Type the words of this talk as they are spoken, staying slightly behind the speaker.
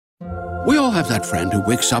We all have that friend who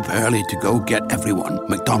wakes up early to go get everyone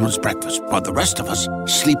McDonald's breakfast, while the rest of us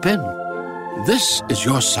sleep in. This is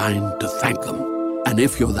your sign to thank them. And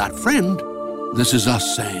if you're that friend, this is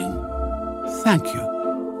us saying thank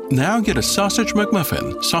you. Now get a sausage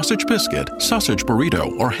McMuffin, sausage biscuit, sausage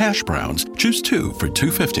burrito, or hash browns. Choose 2 for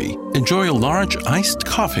 $2.50. Enjoy a large iced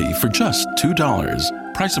coffee for just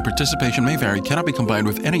 $2. Price and participation may vary. Cannot be combined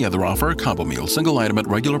with any other offer or combo meal. Single item at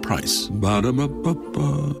regular price.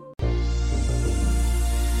 Ba-da-ba-ba-ba.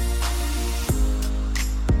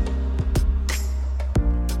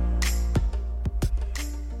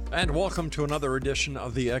 And welcome to another edition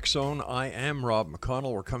of the X Zone. I am Rob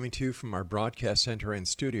McConnell. We're coming to you from our broadcast center and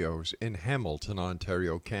studios in Hamilton,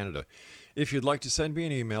 Ontario, Canada. If you'd like to send me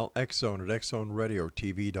an email,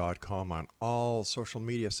 xzone@xzoneradiotv.com, on all social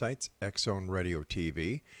media sites, Xzone Radio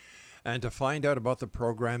TV. And to find out about the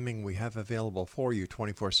programming we have available for you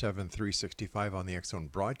 24/7, 365 on the X Zone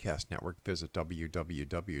Broadcast Network, visit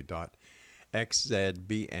www.xzbn.net.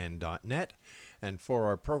 And for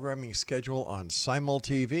our programming schedule on Simul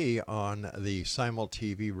TV on the Simul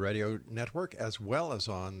TV radio network, as well as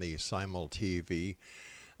on the Simul TV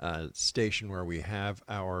station where we have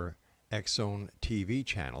our X Zone TV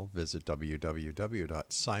channel, visit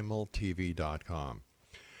www.simultv.com.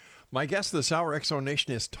 My guest this hour, X Zone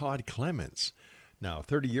Nation, is Todd Clements. Now,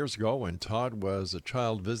 30 years ago, when Todd was a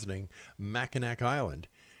child visiting Mackinac Island,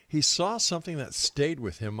 he saw something that stayed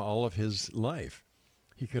with him all of his life.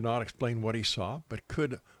 He could not explain what he saw, but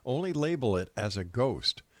could only label it as a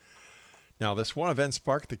ghost. Now, this one event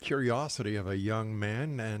sparked the curiosity of a young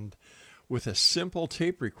man, and with a simple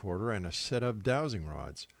tape recorder and a set of dowsing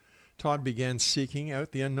rods, Todd began seeking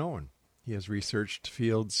out the unknown. He has researched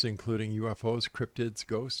fields including UFOs, cryptids,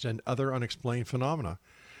 ghosts, and other unexplained phenomena.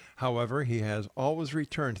 However, he has always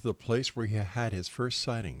returned to the place where he had his first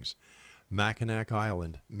sightings, Mackinac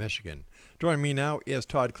Island, Michigan. Joining me now is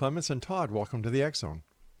Todd Clements. And Todd, welcome to the X Zone.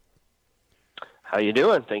 How you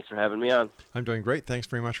doing? Thanks for having me on. I'm doing great. Thanks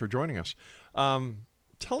very much for joining us.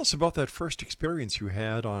 Tell us about that first experience you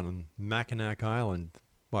had on Mackinac Island,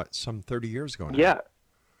 some 30 years ago now? Yeah.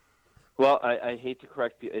 Well, I hate to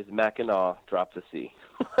correct you. It's Mackinac, drop the C.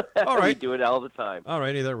 All right. We do it all the time. All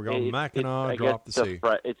righty, there we go. Mackinac, drop the C.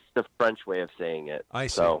 It's the French way of saying it. I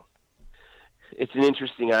see. So it's an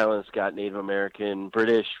interesting island. It's got Native American,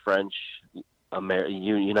 British, French,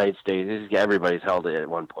 United States. Everybody's held it at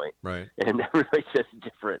one point. Right. And everybody's just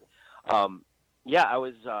different. Yeah, I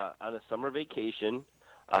was on a summer vacation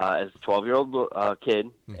as a 12-year-old kid,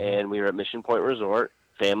 and we were at Mission Point Resort.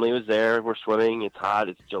 Family was there. We're swimming. It's hot.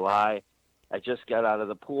 It's July. I just got out of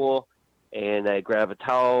the pool, and I grab a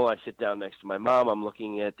towel. I sit down next to my mom. I'm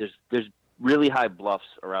looking at there's really high bluffs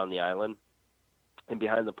around the island, and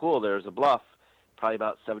behind the pool there's a bluff, probably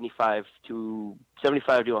about 75 to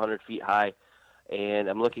 100 feet high, and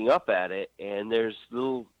I'm looking up at it, and there's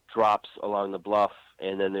little drops along the bluff,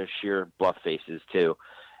 and then there's sheer bluff faces too.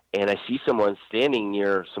 And I see someone standing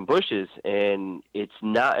near some bushes, and it's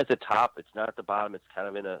not at the top, it's not at the bottom, it's kind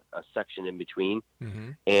of in a section in between.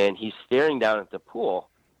 And he's staring down at the pool,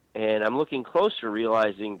 and I'm looking closer,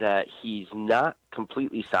 realizing that he's not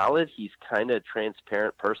completely solid. He's kind of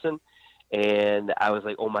transparent person. And I was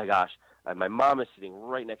like, oh my gosh. My mom is sitting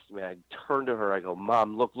right next to me. I turn to her, I go,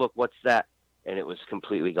 Mom, look, what's that? And it was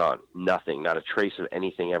completely gone. Nothing, not a trace of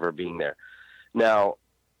anything ever being there. Now,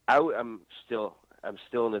 I'm still an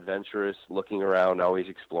adventurous, looking around, always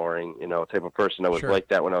exploring, type of person. I was like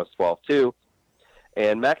that when I was 12 too.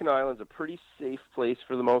 And Mackinac Island's a pretty safe place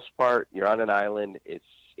for the most part. You're on an island. It's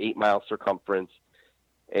 8-mile circumference,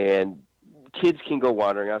 and kids can go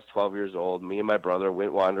wandering. I was 12 years old. Me and my brother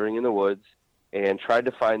went wandering in the woods and tried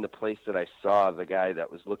to find the place that I saw the guy that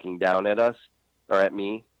was looking down at us, or at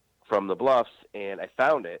me, from the bluffs, and I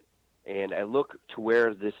found it. And I look to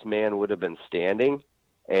where this man would have been standing,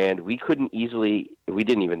 and we didn't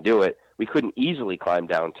even do it. We couldn't easily climb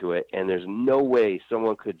down to it, and there's no way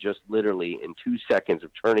someone could just literally, in 2 seconds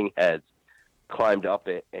of turning heads, climbed up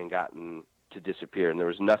it and gotten to disappear. And there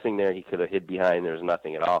was nothing there he could have hid behind. There was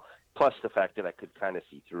nothing at all. Plus the fact that I could kind of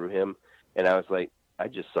see through him, and I was like, I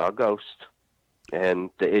just saw a ghost, and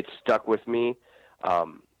it stuck with me.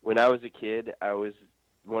 When I was a kid, I was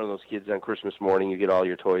one of those kids on Christmas morning, you get all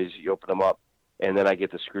your toys, you open them up, and then I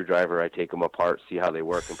get the screwdriver, I take them apart, see how they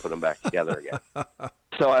work, and put them back together again.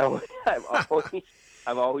 So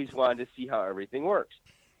I've always wanted to see how everything works.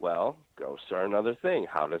 Well, ghosts are another thing.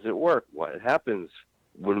 How does it work? What happens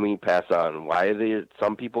when we pass on? Why are they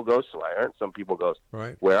some people ghosts? Why aren't some people ghosts?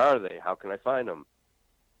 Right. Where are they? How can I find them?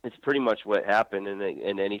 It's pretty much what happened,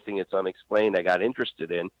 and anything that's unexplained I got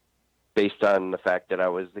interested in, based on the fact that I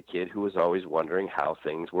was the kid who was always wondering how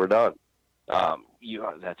things were done.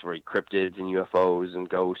 That's where cryptids and UFOs and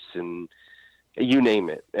ghosts and you name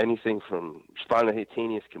it. Anything from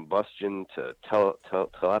spontaneous combustion to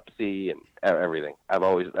telepathy and everything. I've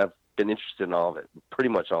been interested in all of it pretty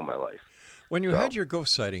much all my life. When you had your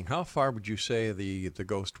ghost sighting, how far would you say the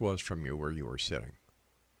ghost was from you where you were sitting?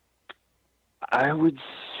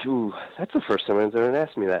 That's the first time anyone's ever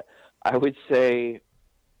asked me that. I would say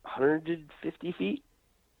 150 feet,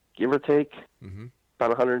 give or take. Mm-hmm.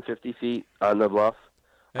 About 150 feet on the bluff.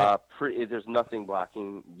 Hey. There's nothing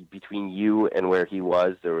blocking between you and where he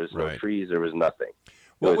was. There was no trees. There was nothing.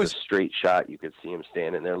 It was a straight shot. You could see him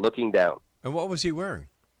standing there looking down. And what was he wearing?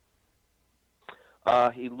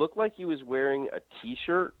 He looked like he was wearing a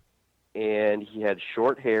T-shirt, and he had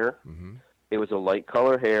short hair. Mm-hmm. It was a light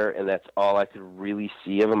color hair, and that's all I could really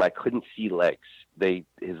see of him. I couldn't see legs.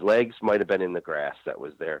 His legs might have been in the grass that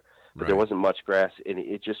was there, but there wasn't much grass, and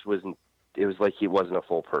it just wasn't. It was like he wasn't a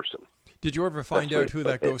full person. Did you ever find out who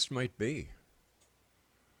that ghost might be?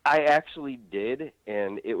 I actually did,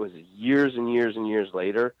 and it was years and years and years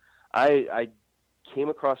later. I came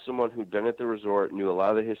across someone who'd been at the resort, knew a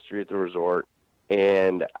lot of the history at the resort,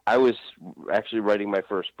 and I was actually writing my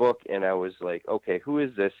first book, and I was like, okay, who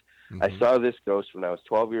is this? Mm-hmm. I saw this ghost when I was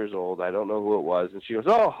 12 years old. I don't know who it was. And she goes,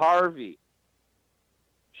 oh, Harvey.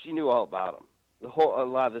 She knew all about him. A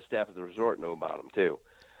lot of the staff at the resort knew about him, too.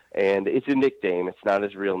 And it's a nickname. It's not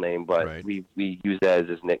his real name, but we use that as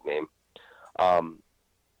his nickname.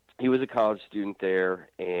 He was a college student there,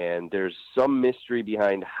 and there's some mystery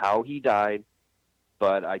behind how he died,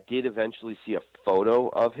 but I did eventually see a photo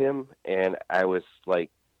of him, and I was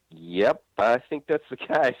like, yep, I think that's the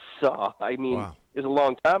guy I saw. I mean, It was a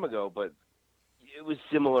long time ago, but it was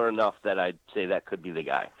similar enough that I'd say that could be the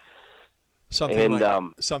guy. Something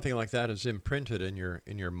like that is imprinted in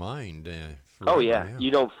your mind. Yeah,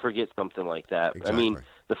 you don't forget something like that. Exactly. I mean,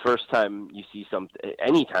 the first time you see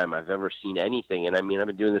any time I've ever seen anything, and I mean, I've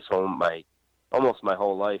been doing this almost my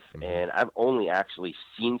whole life, mm-hmm. and I've only actually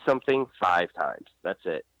seen something 5 times. That's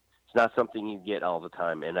it. It's not something you get all the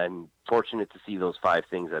time, and I'm fortunate to see those 5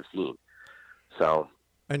 things I've seen. So.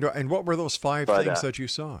 And what were those 5 things that you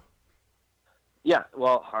saw? Yeah,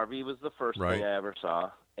 well, Harvey was the first thing I ever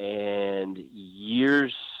saw. And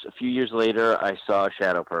a few years later, I saw a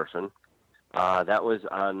shadow person. That was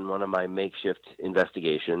on one of my makeshift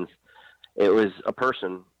investigations. It was a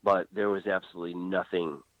person, but there was absolutely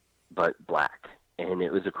nothing but black. And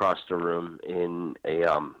it was across the room in it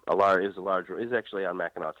was actually on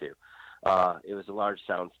Mackinac too. It was a large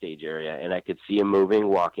sound stage area, and I could see him moving,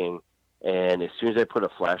 walking. And as soon as I put a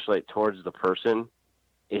flashlight towards the person,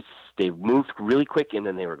 they moved really quick, and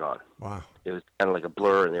then they were gone. Wow. It was kind of like a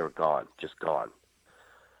blur, and they were gone, just gone.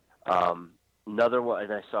 Another one,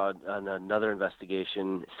 and I saw on another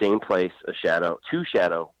investigation, same place, 2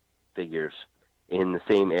 shadow figures in the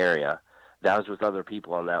same area. That was with other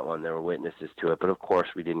people on that one. There were witnesses to it, but of course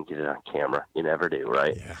we didn't get it on camera. You never do,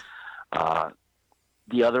 right? Yeah.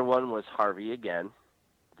 The other one was Harvey again.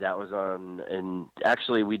 That was and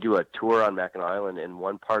actually we do a tour on Mackinac Island, and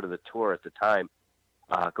one part of the tour at the time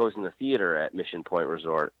goes in the theater at Mission Point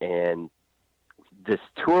Resort, and this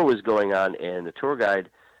tour was going on, and the tour guide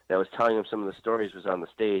that was telling them some of the stories was on the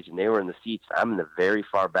stage, and they were in the seats. I'm in the very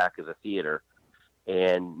far back of the theater,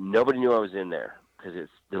 and nobody knew I was in there because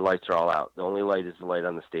the lights are all out. The only light is the light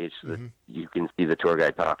on the stage so that you can see the tour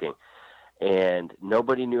guide talking. And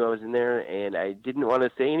nobody knew I was in there, and I didn't want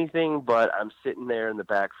to say anything, but I'm sitting there in the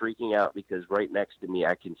back freaking out because right next to me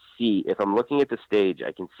I can see, if I'm looking at the stage,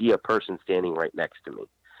 I can see a person standing right next to me.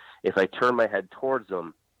 If I turn my head towards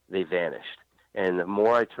them, they vanished. And the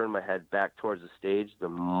more I turned my head back towards the stage, the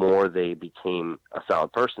more they became a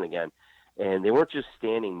solid person again. And they weren't just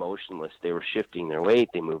standing motionless. They were shifting their weight.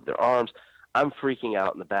 They moved their arms. I'm freaking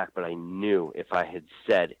out in the back, but I knew if I had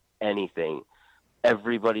said anything,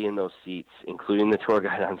 everybody in those seats, including the tour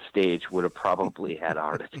guide on stage, would have probably had a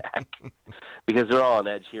heart attack because they're all on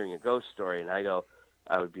edge hearing a ghost story. And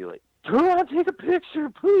I would be like, turn around, take a picture,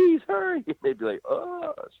 please, hurry. And they'd be like,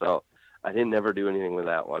 oh. So I didn't ever do anything with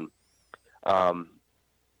that one.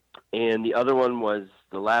 And the other one was,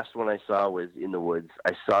 the last one I saw was in the woods.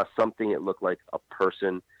 I saw something that looked like a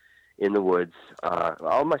person in the woods.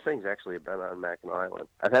 All my sightings actually have been on Mackinac Island.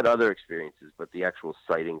 I've had other experiences, but the actual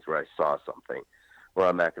sightings where I saw something were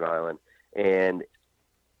on Mackinac Island. And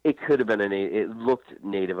it could have been it looked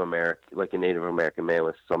Native American, like a Native American man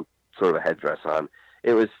with some sort of a headdress on.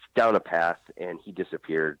 It was down a path, and he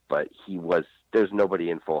disappeared, but there's nobody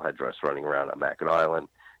in full headdress running around on Mackinac Island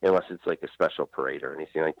unless it's like a special parade or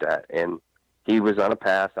anything like that. And he was on a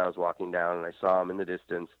path. I was walking down, and I saw him in the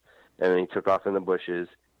distance, and then he took off in the bushes,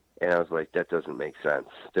 And I was like, that doesn't make sense.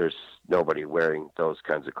 There's nobody wearing those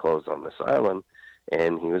kinds of clothes on this island.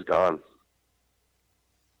 And he was gone.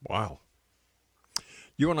 Wow.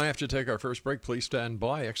 You and I have to take our first break. Please stand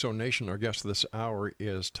by. Exo Nation, our guest this hour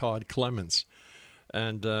is Todd Clements.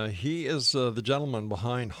 And he is the gentleman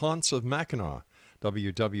behind Haunts of Mackinac,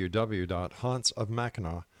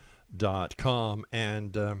 www.hauntsofmackinac.com.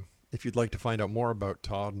 And if you'd like to find out more about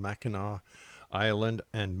Todd, Mackinac Island,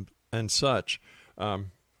 and such,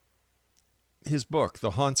 his book,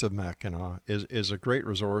 The Haunts of Mackinac, is a great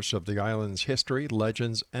resource of the island's history,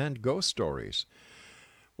 legends, and ghost stories.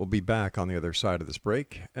 We'll be back on the other side of this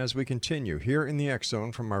break as we continue here in the X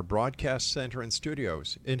Zone from our broadcast center and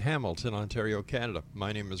studios in Hamilton, Ontario, Canada.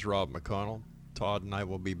 My name is Rob McConnell. Todd and I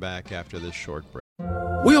will be back after this short break.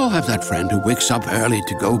 We all have that friend who wakes up early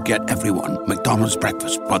to go get everyone McDonald's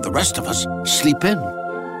breakfast, while the rest of us sleep in.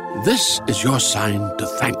 This is your sign to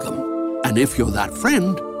thank them. And if you're that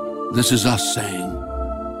friend, this is us saying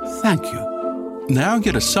thank you. Now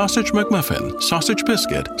get a sausage McMuffin, sausage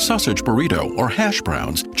biscuit, sausage burrito, or hash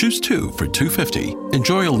browns. Choose 2 for $2.50.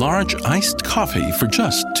 Enjoy a large iced coffee for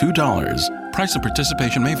just $2. Price and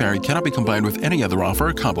participation may vary. Cannot be combined with any other offer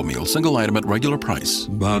or combo meal. Single item at regular price.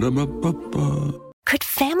 Ba-da-ba-ba-ba. Could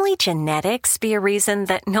family genetics be a reason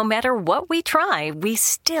that no matter what we try, we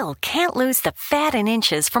still can't lose the fat and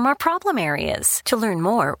inches from our problem areas? To learn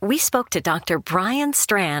more, we spoke to Dr. Brian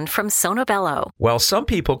Strand from Sonobello. While some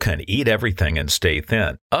people can eat everything and stay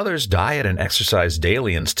thin, others diet and exercise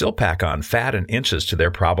daily and still pack on fat and inches to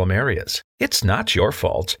their problem areas. It's not your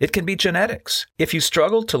fault. It can be genetics. If you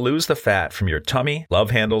struggle to lose the fat from your tummy, love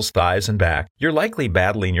handles, thighs, and back, you're likely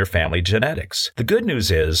battling your family genetics. The good news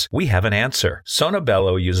is we have an answer.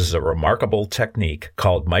 Sonobello uses a remarkable technique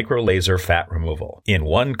called microlaser fat removal. In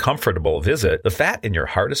one comfortable visit, the fat in your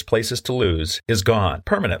hardest places to lose is gone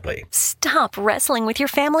permanently. Stop wrestling with your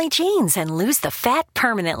family genes and lose the fat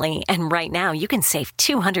permanently. And right now, you can save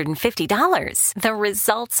 $250. The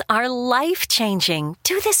results are life-changing.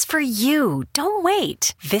 Do this for you. Don't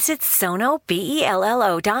wait. Visit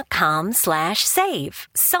sonobello.com/save.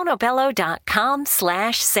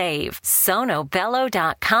 sonobello.com/save.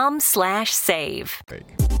 sonobello.com/save.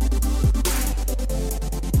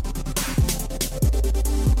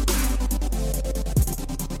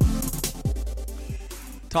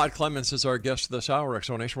 Todd Clements is our guest this hour,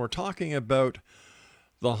 Exo Nation. We're talking about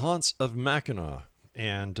the Haunts of Mackinac.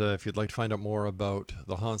 And if you'd like to find out more about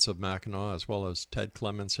the Haunts of Mackinac, as well as Ted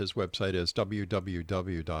Clements, his website is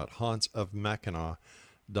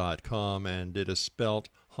www.hauntsofmackinac.com, and it is spelled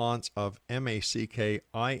Haunts of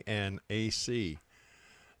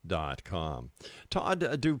MACKINAC.com.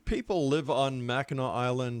 Todd, do people live on Mackinac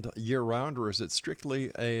Island year-round, or is it strictly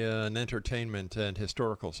an entertainment and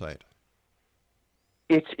historical site?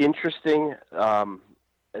 It's interesting.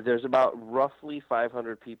 There's about roughly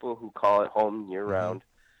 500 people who call it home year-round.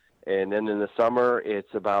 And then in the summer,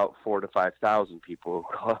 it's about 4,000 to 5,000 people who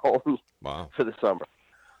call it home for the summer.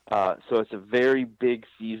 So it's a very big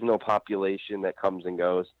seasonal population that comes and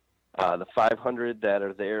goes. The 500 that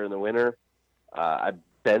are there in the winter, I've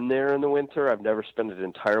been there in the winter. I've never spent an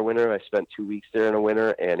entire winter. I spent 2 weeks there in the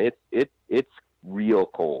winter, and it's real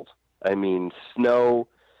cold. I mean, snow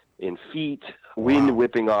in feet, wind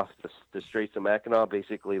whipping off the Straits of Mackinac,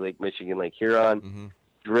 basically Lake Michigan, Lake Huron,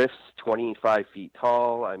 drifts 25 feet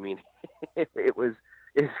tall. I mean,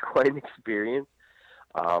 it's quite an experience.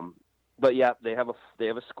 But yeah, they have a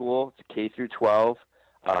school. It's K through 12.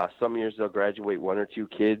 Some years they'll graduate 1 or 2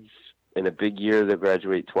 kids. In a big year, they'll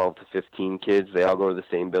graduate 12 to 15 kids. They all go to the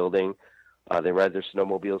same building. They ride their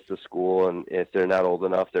snowmobiles to school, and if they're not old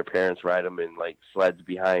enough, their parents ride them in like sleds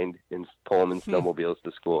behind and pull them in snowmobiles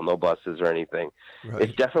to school. No buses or anything. Right.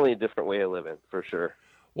 It's definitely a different way of living, for sure.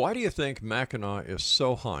 Why do you think Mackinac is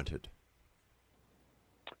so haunted?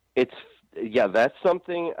 That's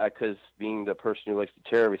something, because being the person who likes to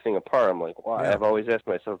tear everything apart, I'm like, why? I've always asked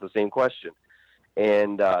myself the same question.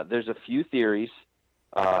 And there's a few theories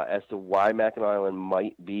as to why Mackinac Island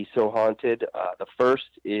might be so haunted. The first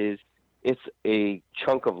is it's a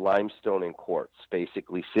chunk of limestone and quartz,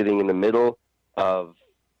 basically sitting in the middle of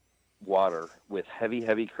water with heavy,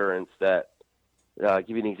 heavy currents that, give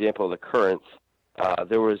you an example of the currents.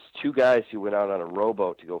 There was 2 guys who went out on a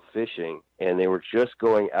rowboat to go fishing, and they were just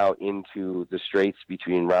going out into the straits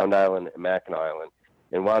between Round Island and Mackinac Island,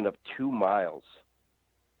 and wound up 2 miles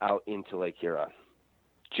out into Lake Huron,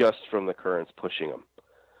 just from the currents pushing them.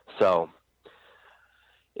 So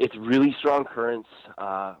it's really strong currents,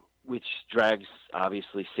 which drags,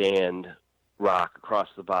 obviously, sand, rock across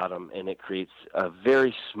the bottom, and it creates a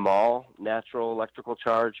very small natural electrical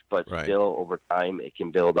charge, but still, over time, it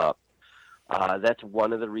can build up. That's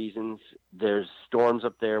one of the reasons. There's storms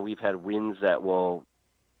up there. We've had winds that will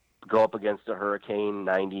go up against a hurricane,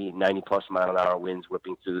 90 plus mile an hour winds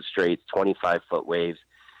whipping through the straits, 25-foot waves.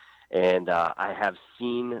 And I have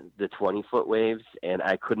seen the 20-foot waves, and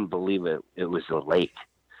I couldn't believe it. It was a lake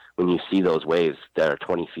when you see those waves that are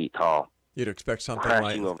 20 feet tall. You'd expect something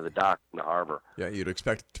crashing like over the dock in the harbor. Yeah, you'd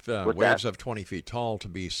expect waves of 20 feet tall to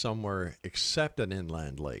be somewhere except an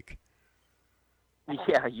inland lake.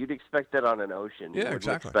 Yeah, you'd expect that on an ocean. Yeah, you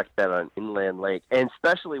exactly. Expect that on an inland lake, and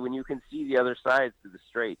especially when you can see the other side through the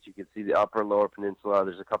straits. You can see the upper, lower peninsula.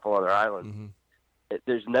 There's a couple other islands. Mm-hmm.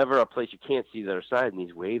 There's never a place you can't see the other side, and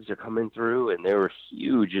these waves are coming through, and they were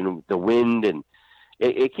huge, and the wind, and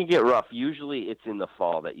it can get rough. Usually, it's in the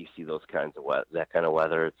fall that you see those kinds of that kind of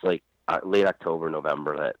weather. It's like late October,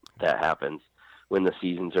 November that happens when the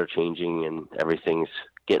seasons are changing and everything's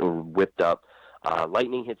getting whipped up.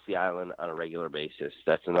 Lightning hits the island on a regular basis.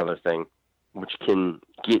 That's another thing, which can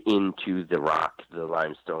get into the rock, the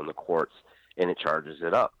limestone, the quartz, and it charges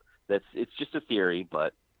it up. It's just a theory,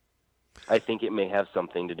 but I think it may have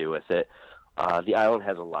something to do with it. The island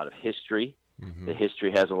has a lot of history. Mm-hmm. The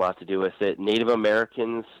history has a lot to do with it. Native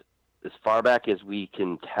Americans, as far back as we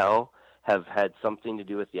can tell, have had something to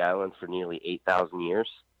do with the island for nearly 8,000 years.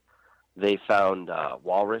 They found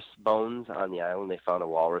walrus bones on the island. They found a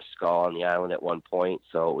walrus skull on the island at one point.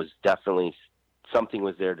 So it was definitely something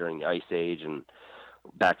was there during the Ice Age. And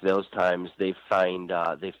back those times, they've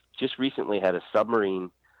just recently had a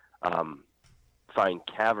submarine find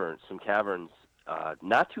some caverns,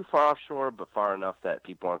 not too far offshore, but far enough that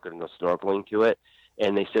people aren't going to go snorkeling to it.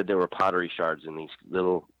 And they said there were pottery shards in these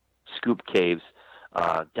little scoop caves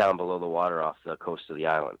down below the water off the coast of the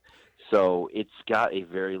island. So it's got a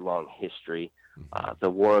very long history. The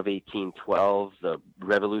War of 1812, the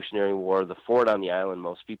Revolutionary War, the fort on the island,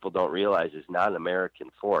 most people don't realize is not an American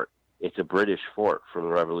fort. It's a British fort from the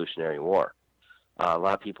Revolutionary War. A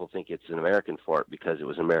lot of people think it's an American fort because it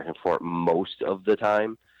was an American fort most of the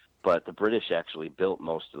time, but the British actually built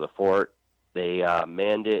most of the fort. They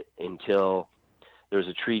manned it until there was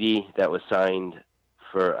a treaty that was signed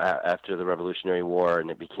after the Revolutionary War,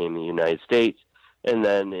 and it became the United States. And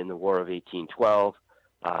then in the War of 1812,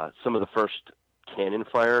 some of the first cannon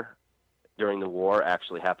fire during the war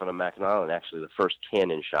actually happened on Mackinac Island. Actually, the first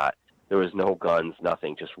cannon shot. There was no guns,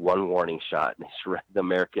 nothing, just one warning shot. And the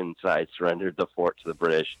American side surrendered the fort to the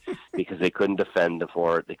British because they couldn't defend the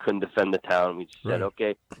fort. They couldn't defend the town. We just said,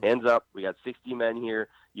 okay, hands up. We got 60 men here.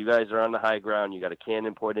 You guys are on the high ground. You got a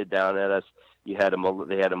cannon pointed down at us. They had a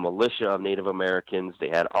militia of Native Americans. They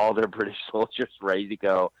had all their British soldiers ready to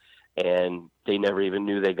go. And they never even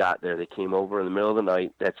knew they got there. They came over in the middle of the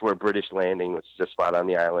night. That's where British Landing, which is a spot on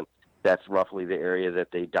the island, that's roughly the area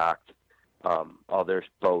that they docked all their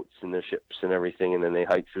boats and their ships and everything. And then they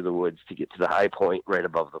hiked through the woods to get to the high point right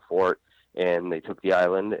above the fort. And they took the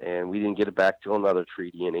island, and we didn't get it back till another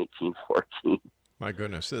treaty in 1814. My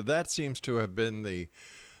goodness. So that seems to have been the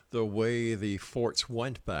way the forts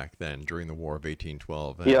went back then during the War of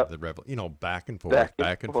 1812. Yep. Back and forth,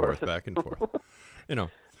 back and forth.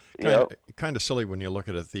 Kind of silly when you look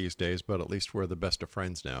at it these days, but at least we're the best of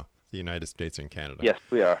friends now, the United States and Canada. Yes,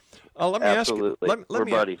 we are. Let me Absolutely. ask you. We're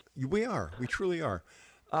buddies. We are. We truly are.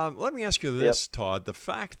 Let me ask you this, Todd. The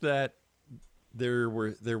fact that there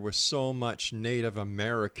was so much Native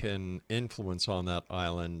American influence on that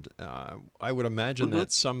island, I would imagine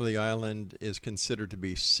that some of the island is considered to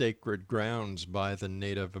be sacred grounds by the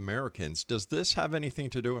Native Americans. Does this have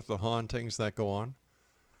anything to do with the hauntings that go on?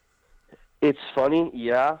 It's funny,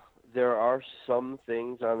 yeah. There are some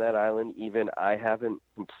things on that island even I haven't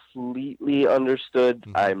completely understood.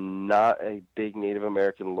 Mm-hmm. I'm not a big Native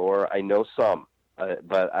American lore. I know some,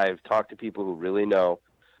 but I've talked to people who really know.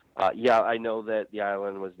 I know that the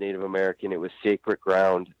island was Native American. It was sacred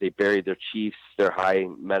ground. They buried their chiefs, their high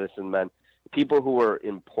medicine men. People who were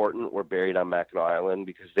important were buried on Mackinac Island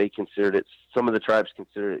because they considered it, some of the tribes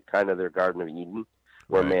considered it kind of their Garden of Eden,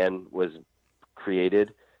 where man was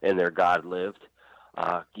created and their God lived.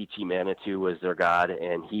 Geechee Manitou was their god,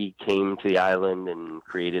 and he came to the island and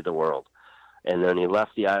created the world. And then he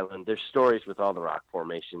left the island. There's stories with all the rock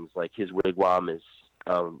formations, like his wigwam is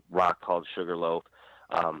a rock called Sugarloaf.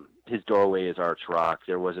 His doorway is arch rock.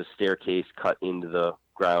 There was a staircase cut into the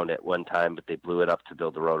ground at one time, but they blew it up to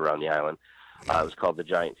build the road around the island. It was called the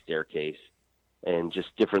Giant Staircase, and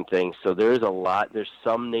just different things. So there's a lot. There's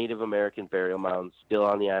some Native American burial mounds still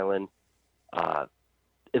on the island.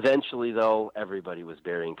 Eventually, though, everybody was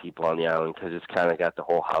burying people on the island because it's kind of got the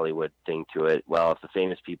whole Hollywood thing to it. Well, if the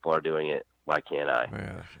famous people are doing it, why can't I?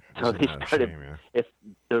 Yeah, so they started. If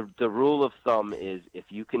the rule of thumb is if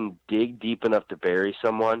you can dig deep enough to bury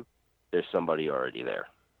someone, there's somebody already there.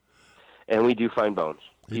 And we do find bones.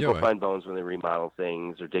 People find bones when they remodel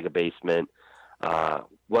things or dig a basement.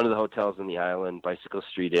 One of the hotels in the island, Bicycle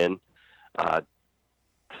Street Inn, about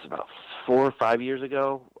 4 or 5 years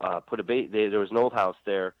ago, there was an old house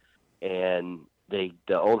there, and the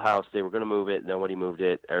old house, they were going to move it. Nobody moved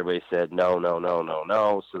it. Everybody said, no.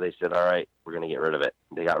 So they said, all right, we're going to get rid of it.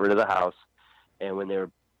 They got rid of the house. And when they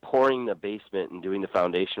were pouring the basement and doing the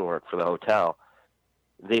foundation work for the hotel,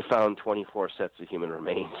 they found 24 sets of human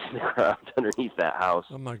remains in the ground underneath that house.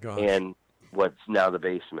 Oh, my gosh. And what's now the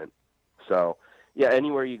basement. So, yeah,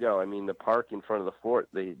 anywhere you go. I mean, the park in front of the fort,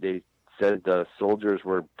 they said the soldiers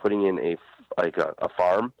were putting in a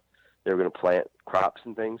farm. They were going to plant crops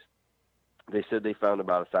and things. They said they found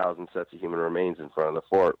about 1,000 sets of human remains in front of the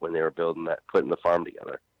fort when they were putting the farm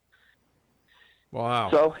together.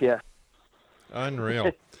 Wow. So, yeah.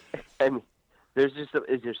 Unreal. I mean, there's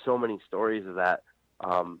so many stories of that.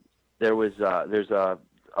 There's a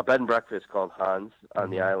bed and breakfast called Hans on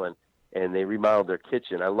the island, and they remodeled their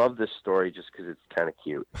kitchen. I love this story just because it's kind of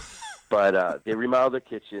cute. But they remodeled their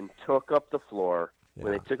kitchen, took up the floor. Yeah.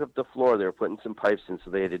 When they took up the floor, they were putting some pipes in,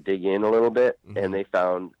 so they had to dig in a little bit, and they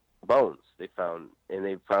found bones. They found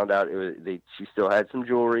out she still had some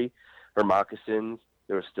jewelry, her moccasins.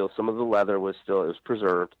 There was still some of the leather it was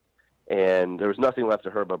preserved, and there was nothing left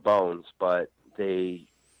of her but bones. But they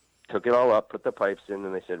took it all up, put the pipes in,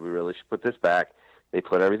 and they said, we really should put this back. They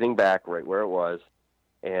put everything back right where it was,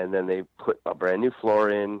 and then they put a brand new floor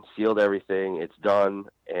in, sealed everything. It's done,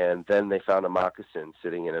 and then they found a moccasin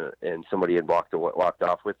sitting and somebody had walked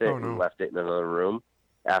off with it and left it in another room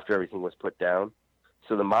after everything was put down.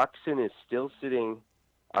 So the moccasin is still sitting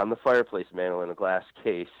on the fireplace mantel in a glass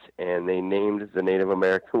case, and they named the Native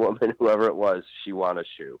American woman, whoever it was, She Want a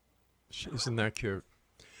Shoe. Isn't that cute?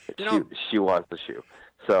 She wants a shoe.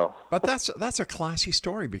 So, but that's a classy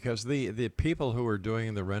story because the people who were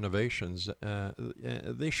doing the renovations,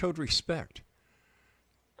 they showed respect.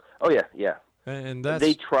 Oh yeah. And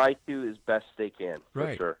they try to as best they can, for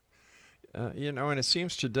right. sure. And it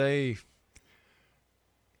seems today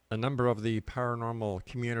a number of the paranormal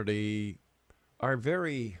community are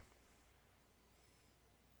very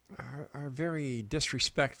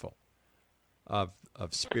disrespectful of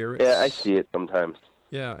spirits. Yeah, I see it sometimes.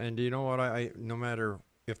 Yeah, and you know what? I no matter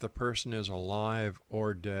if the person is alive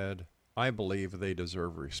or dead, I believe they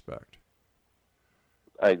deserve respect.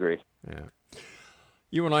 I agree. Yeah.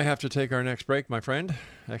 You and I have to take our next break, my friend.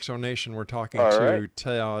 Exo Nation, we're talking to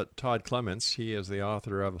Todd Clements. He is the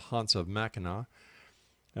author of Haunts of Mackinac,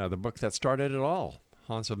 the book that started it all.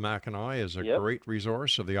 Haunts of Mackinac is a great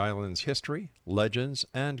resource of the island's history, legends,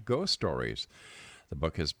 and ghost stories. The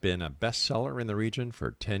book has been a bestseller in the region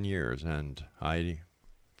for 10 years, and I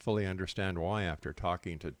fully understand why after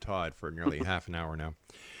talking to Todd for nearly half an hour now.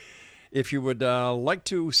 If you would like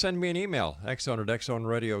to send me an email,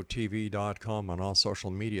 xzone@xzoneradiotv.com, on all social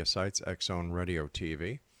media sites, X-Zone Radio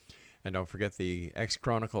TV. And don't forget, the X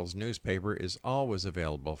Chronicles newspaper is always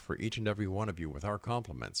available for each and every one of you with our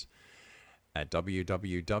compliments at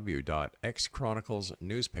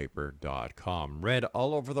www.xchroniclesnewspaper.com. Read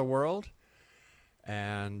all over the world,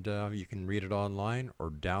 and you can read it online or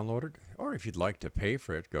download it. Or if you'd like to pay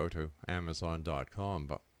for it, go to Amazon.com.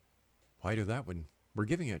 But why do that when we're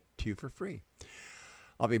giving it to you for free?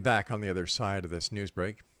 I'll be back on the other side of this news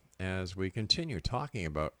break as we continue talking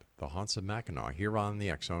about the Haunts of Mackinac here on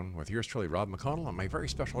the X-Zone with yours truly, Rob McConnell, and my very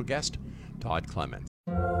special guest, Todd Clements.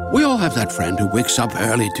 We all have that friend who wakes up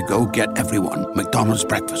early to go get everyone McDonald's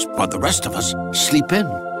breakfast, while the rest of us sleep in.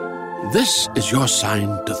 This is your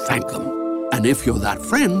sign to thank them. And if you're that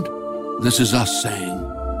friend, this is us saying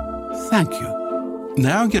thank you.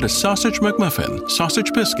 Now get a sausage McMuffin,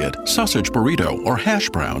 sausage biscuit, sausage burrito, or hash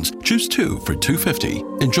browns. Choose 2 for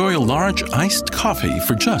 $2.50. Enjoy a large iced coffee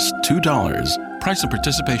for just $2. Price and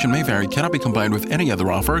participation may vary. Cannot be combined with any other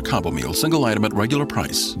offer or combo meal. Single item at regular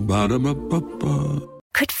price. Ba-da-ba-ba-ba.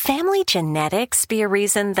 Could family genetics be a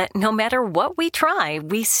reason that no matter what we try,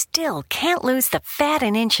 we still can't lose the fat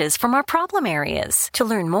and inches from our problem areas? To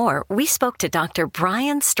learn more, we spoke to Dr.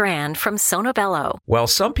 Brian Strand from Sonobello. While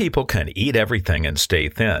some people can eat everything and stay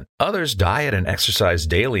thin, others diet and exercise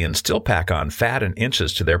daily and still pack on fat and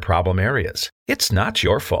inches to their problem areas. It's not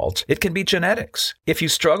your fault. It can be genetics. If you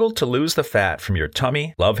struggle to lose the fat from your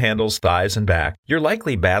tummy, love handles, thighs, and back, you're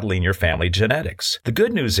likely battling your family genetics. The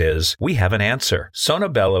good news is we have an answer.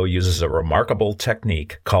 Sonobello uses a remarkable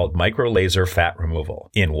technique called microlaser fat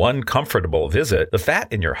removal. In one comfortable visit, the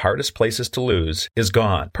fat in your hardest places to lose is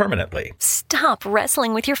gone permanently. Stop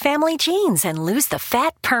wrestling with your family genes and lose the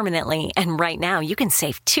fat permanently. And right now, you can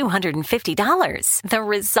save $250. The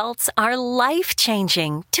results are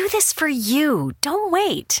life-changing. Do this for you. Don't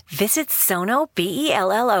wait. Visit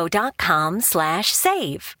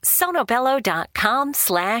sonobello.com/save.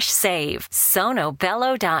 sonobello.com/save.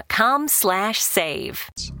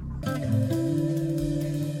 sonobello.com/save.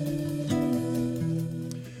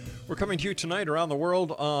 We're coming to you tonight around the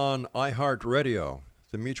world on iHeartRadio,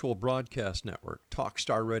 the Mutual Broadcast Network,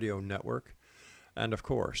 Talkstar Radio Network, and of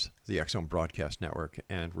course, the X-Zone Broadcast Network.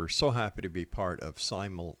 And we're so happy to be part of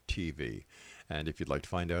Simul TV. And if you'd like to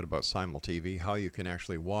find out about Simul TV, how you can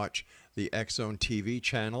actually watch the X-Zone TV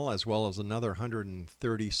channel, as well as another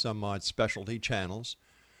 130 some odd specialty channels,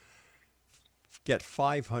 get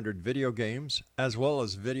 500 video games, as well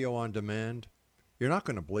as video on demand, you're not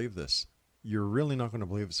going to believe this. You're really not going to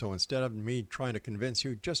believe it. So instead of me trying to convince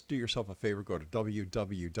you, just do yourself a favor. Go to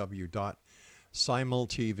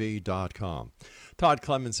www.simultv.com. Todd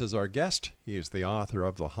Clements is our guest. He is the author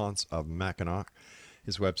of The Haunts of Mackinac.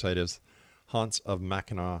 His website is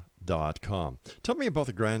hauntsofmackinac.com. Tell me about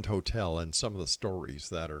the Grand Hotel and some of the stories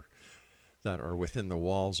that are within the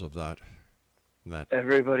walls of that.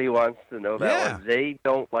 Everybody wants to know that Yeah. one. They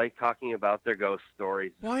don't like talking about their ghost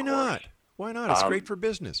stories. Why not? Why not? It's great for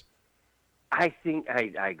business. I think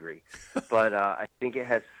I agree, but I think it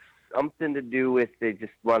has something to do with they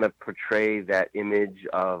just want to portray that image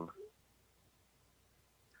of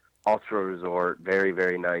ultra resort, very,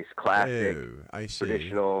 very nice, classic, I see.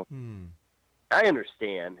 traditional. I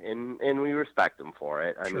understand, and we respect them for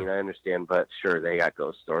it. I mean, I understand, but sure, they got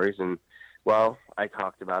ghost stories, and well, I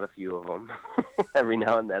talked about a few of them every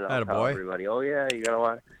now and then. I'll tell everybody, oh yeah, you gotta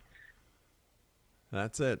watch.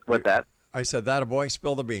 That's it. What's that? I said that a boy.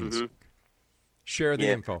 Spill the beans. Mm-hmm. Share the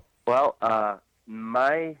info. Well, let's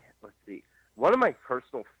see. One of my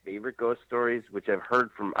personal favorite ghost stories, which I've heard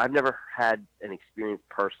from, I've never had an experience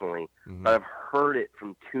personally, but I've heard it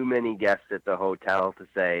from too many guests at the hotel to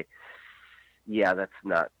say, yeah, that's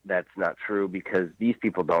not true, because these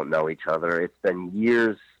people don't know each other. It's been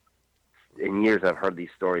years and years I've heard these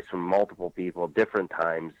stories from multiple people, different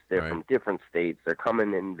times. They're from different states. They're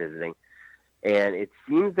coming in visiting. And it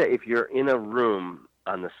seems that if you're in a room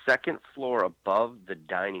on the second floor above the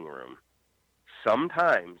dining room,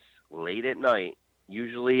 sometimes late at night,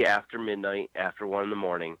 usually after midnight, after 1 in the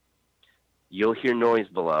morning, you'll hear noise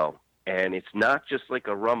below. And it's not just like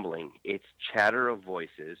a rumbling. It's chatter of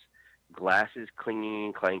voices, glasses clinging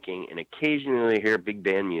and clanking, and occasionally you hear big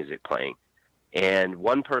band music playing. And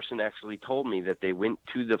one person actually told me that they went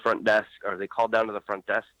to the front desk, or they called down to the front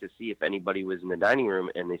desk to see if anybody was in the dining room,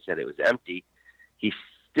 and they said it was empty. He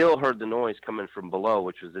still heard the noise coming from below,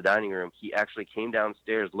 which was the dining room. He actually came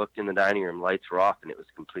downstairs, looked in the dining room, lights were off, and it was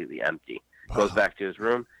completely empty. Wow. Goes back to his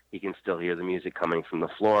room. He can still hear the music coming from the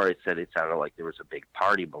floor. It said it sounded like there was a big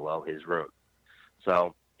party below his room.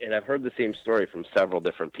 So, and I've heard the same story from several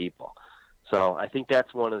different people. So I think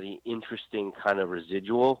that's one of the interesting kind of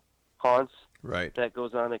residual haunts that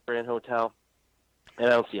goes on at Grand Hotel. And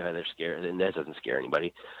I don't see how they're scared, and that doesn't scare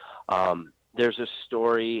anybody. There's a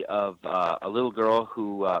story of a little girl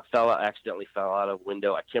who accidentally fell out of a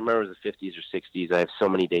window. I can't remember if it was the 50s or 60s. I have so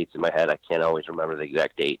many dates in my head, I can't always remember the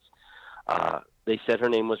exact dates. They said her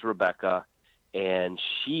name was Rebecca, and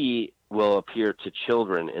she will appear to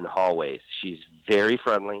children in hallways. She's very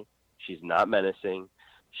friendly. She's not menacing.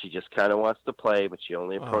 She just kind of wants to play, but she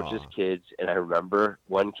only approaches kids. And I remember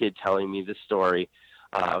one kid telling me the story.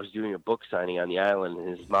 I was doing a book signing on the island,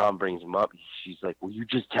 and his mom brings him up. She's like, will you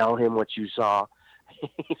just tell him what you saw?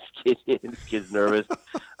 This kid's nervous.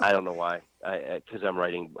 I don't know why. Because I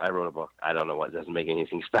wrote a book. I don't know what. It doesn't make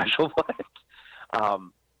anything special. But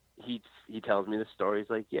he tells me the story. He's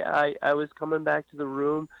like, yeah, I was coming back to the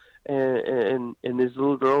room, and this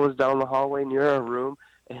little girl was down the hallway near our room,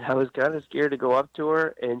 and I was kind of scared to go up to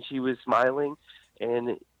her, and she was smiling,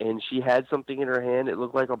 and she had something in her hand. It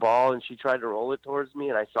looked like a ball, and she tried to roll it towards me,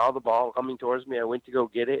 and I saw the ball coming towards me. I went to go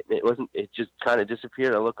get it, and it just kind of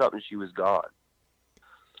disappeared. I look up, and she was gone.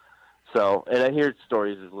 So, and I hear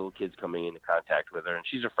stories of little kids coming into contact with her, and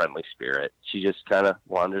she's a friendly spirit. She just kind of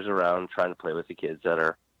wanders around trying to play with the kids that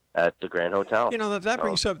are at the Grand Hotel. You know, that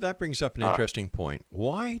brings up an interesting point.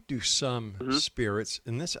 Why do some spirits,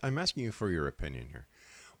 and this, I'm asking you for your opinion here,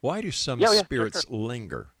 why do some spirits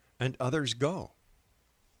linger and others go?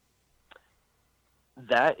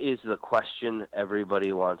 That is the question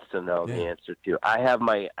everybody wants to know the answer to. I have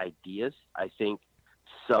my ideas. I think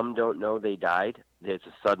some don't know they died. It's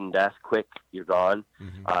a sudden death, quick, you're gone.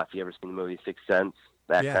 If you ever seen the movie Sixth Sense,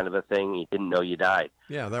 that kind of a thing, you didn't know you died.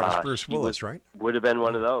 Yeah, that was Bruce Willis, right? Would have been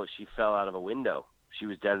one of those. She fell out of a window. She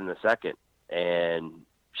was dead in a second, and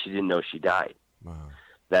she didn't know she died. Wow.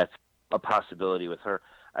 That's a possibility with her.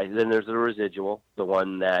 Then there's the residual, the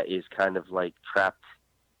one that is kind of like trapped.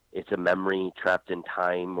 It's a memory trapped in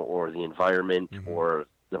time or the environment or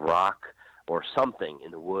the rock or something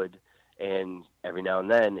in the wood. And every now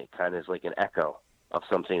and then it kind of is like an echo of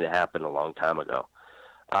something that happened a long time ago.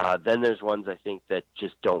 Then there's ones I think that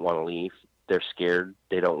just don't want to leave. They're scared.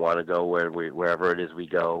 They don't want to go wherever it is we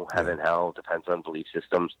go, heaven, hell, depends on belief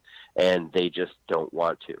systems, and they just don't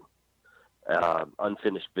want to.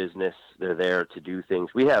 Unfinished business, they're there to do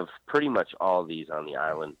things. We have pretty much all these on the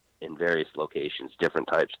island in various locations, different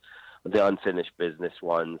types. The unfinished business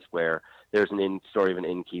ones where there's story of an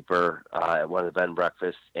innkeeper at one of the bed and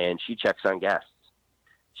breakfasts, and she checks on guests.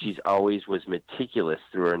 She's always was meticulous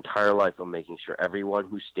through her entire life of making sure everyone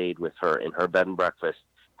who stayed with her in her bed and breakfast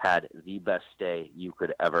had the best stay you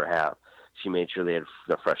could ever have. She made sure they had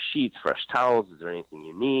the fresh sheets, fresh towels. Is there anything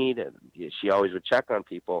you need? And she always would check on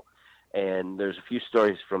people. And there's a few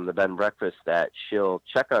stories from the bed and breakfast that she'll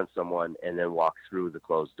check on someone and then walk through the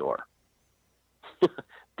closed door.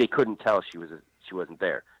 They couldn't tell she wasn't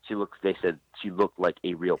there. They said she looked like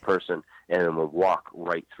a real person, and then would walk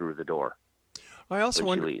right through the door. I also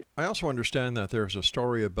understand that there's a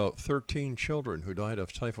story about 13 children who died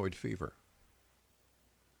of typhoid fever.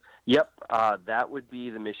 Yep, that would be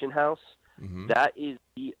the Mission House. That is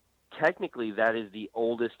technically the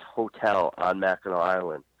oldest hotel on Mackinac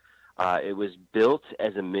Island. It was built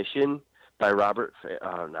as a mission by Reverend Ferry.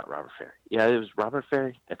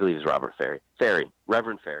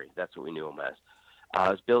 That's what we knew him as. It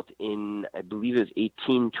was built in, I believe it was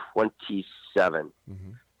 1827.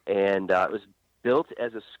 And it was built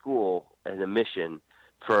as a school, as a mission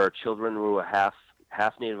for children who were half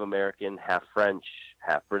Native American, half French,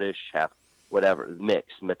 half British, half whatever,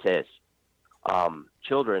 mixed, métis,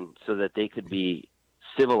 children, so that they could be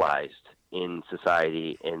civilized in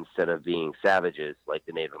society instead of being savages like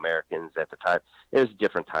the Native Americans at the time. It was a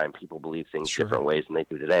different time. People believe things different ways than they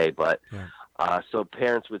do today. But so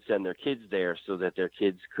parents would send their kids there so that their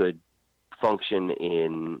kids could function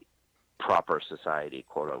in proper society,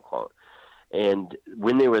 quote unquote. And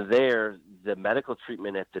when they were there, the medical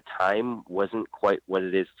treatment at the time wasn't quite what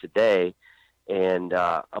it is today. And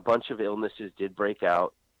a bunch of illnesses did break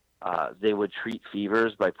out. They would treat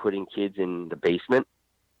fevers by putting kids in the basement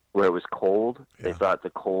where it was cold. They thought the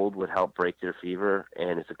cold would help break their fever.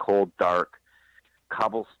 And it's a cold, dark,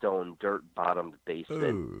 cobblestone, dirt-bottomed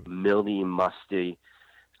basement, mildy, musty.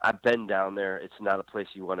 I've been down there. It's not a place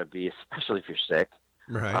you want to be, especially if you're sick.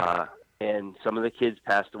 Right. And some of the kids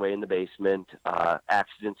passed away in the basement.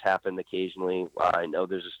 Accidents happened occasionally. I know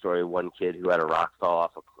there's a story of one kid who had a rock fall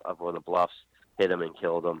off of one of the bluffs, hit him and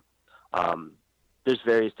killed him. There's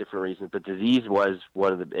various different reasons, but disease was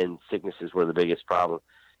and sicknesses were the biggest problem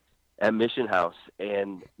at Mission House.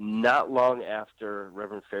 And not long after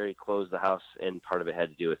Reverend Ferry closed the house, and part of it had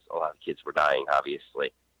to do with a lot of kids were dying,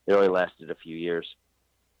 obviously. It only lasted a few years.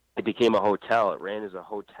 It became a hotel. It ran as a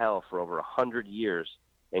hotel for over 100 years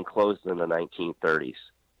and closed in the 1930s.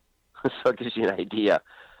 So it gives you an idea.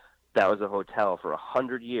 That was a hotel for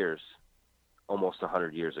 100 years, almost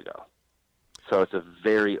 100 years ago. So it's a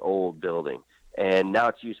very old building. And now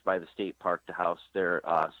it's used by the state park to house their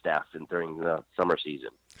staff during the summer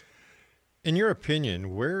season. In your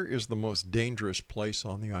opinion, where is the most dangerous place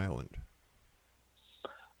on the island?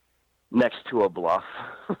 Next to a bluff.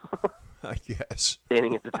 I guess.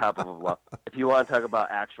 Standing at the top of a bluff. If you want to talk about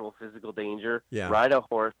actual physical danger, ride a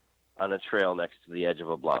horse on a trail next to the edge of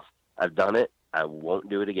a bluff. I've done it. I won't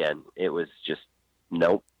do it again. It was just,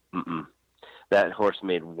 nope. That horse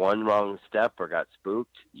made one wrong step or got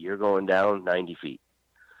spooked, you're going down 90 feet.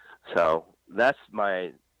 So that's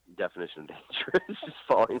my definition of danger. It's just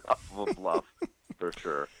falling off of a bluff, for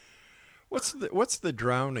sure. What's the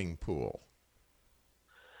drowning pool?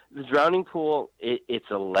 The drowning pool, it's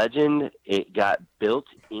a legend. It got built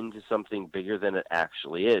into something bigger than it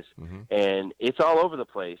actually is. And it's all over the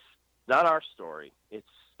place. Not our story. It's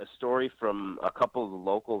a story from a couple of the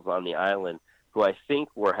locals on the island who I think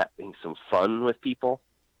were having some fun with people.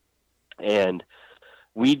 And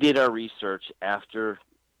we did our research after...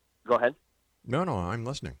 Go ahead. No, I'm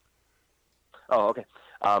listening. Oh, okay.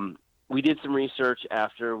 We did some research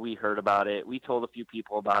after we heard about it. We told a few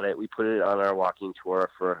people about it. We put it on our walking tour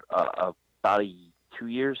for about 2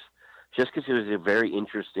 years. just because it was a very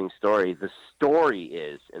interesting story. The story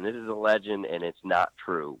is, and this is a legend, and it's not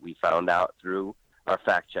true. We found out through our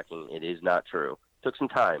fact-checking it is not true. Took some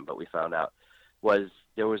time, but we found out.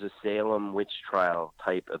 There was a Salem witch trial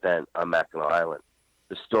type event on Mackinac Island.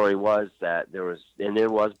 The story was that there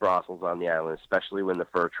was brothels on the island, especially when the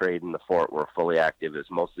fur trade and the fort were fully active. It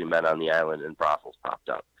was mostly men on the island, and brothels popped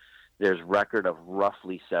up. There's record of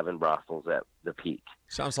roughly 7 brothels at the peak.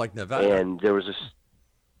 Sounds like Nevada. And there was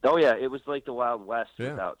it was like the Wild West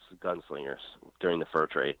without gunslingers during the fur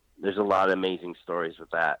trade. There's a lot of amazing stories with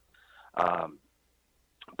that.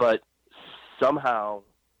 But somehow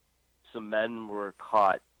some men were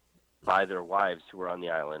caught by their wives who were on the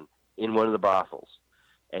island in one of the brothels.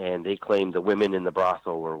 And they claimed the women in the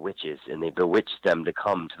brothel were witches, and they bewitched them to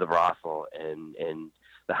come to the brothel and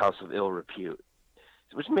the house of ill repute,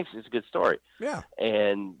 which makes it a good story. Yeah.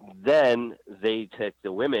 And then they took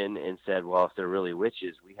the women and said, well, if they're really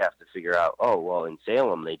witches, we have to figure out, in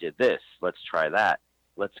Salem they did this. Let's try that.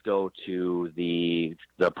 Let's go to the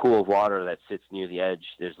pool of water that sits near the edge.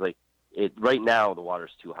 There's right now the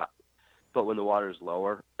water's too hot. But when the water's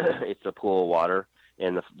lower, it's a pool of water,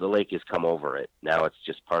 and the lake has come over it. Now it's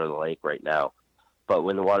just part of the lake right now. But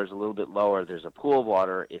when the water's a little bit lower, there's a pool of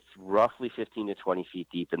water. It's roughly 15 to 20 feet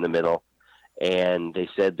deep in the middle. And they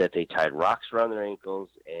said that they tied rocks around their ankles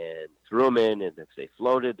and threw them in. And if they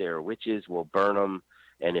floated, they were witches. We'll burn them.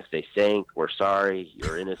 And if they sank, we're sorry.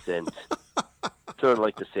 You're innocent. Sort of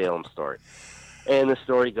like the Salem story. And the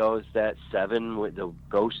story goes that the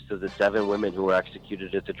ghosts of the 7 women who were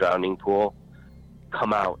executed at the drowning pool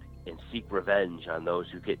come out and seek revenge on those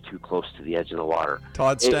who get too close to the edge of the water.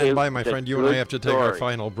 Todd, stand by, my friend. You and I have to take our story.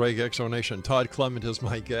 final break. Exonation. Todd Clement is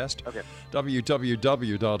my guest. Okay.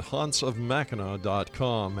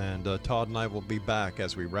 www.hauntsofmackinac.com. And Todd and I will be back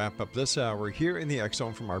as we wrap up this hour here in the X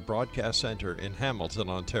Zone from our broadcast center in Hamilton,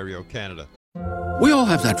 Ontario, Canada. We all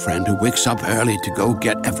have that friend who wakes up early to go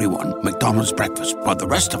get everyone McDonald's breakfast, while the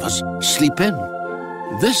rest of us sleep in.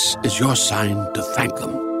 This is your sign to thank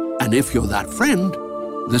them. And if you're that friend,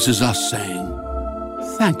 this is us saying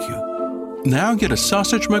thank you. Now get a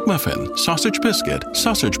sausage McMuffin, sausage biscuit,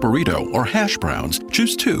 sausage burrito, or hash browns.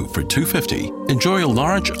 Choose 2 for $2.50. Enjoy a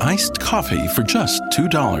large iced coffee for just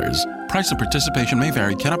 $2. Price and participation may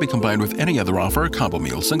vary. Cannot be combined with any other offer or combo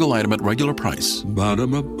meal. Single item at regular price.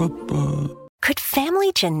 Ba-da-ba-ba-ba. Could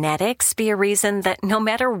family genetics be a reason that no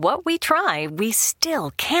matter what we try, we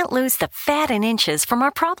still can't lose the fat and inches from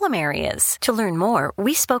our problem areas? To learn more,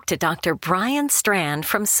 we spoke to Dr. Brian Strand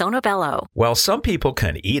from Sonobello. While some people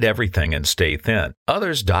can eat everything and stay thin,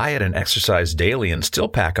 others diet and exercise daily and still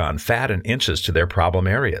pack on fat and inches to their problem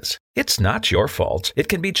areas. It's not your fault. It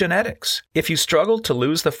can be genetics. If you struggle to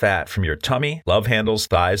lose the fat from your tummy, love handles,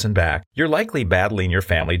 thighs, and back, you're likely battling your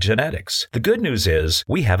family genetics. The good news is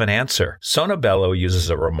we have an answer. Sonobello uses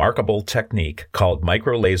a remarkable technique called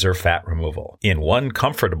microlaser fat removal. In one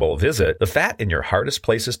comfortable visit, the fat in your hardest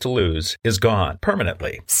places to lose is gone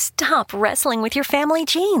permanently. Stop wrestling with your family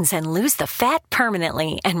genes and lose the fat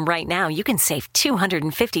permanently. And right now, you can save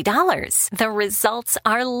 $250. The results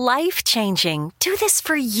are life-changing. Do this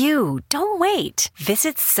for you. Don't wait.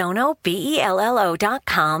 Visit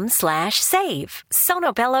sonobello.com/save.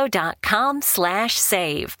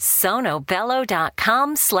 sonobello.com/save.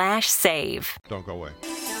 sonobello.com/save. Don't go away.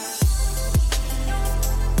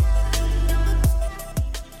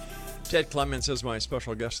 Ted Clements is my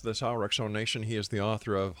special guest this hour, Exonation. He is the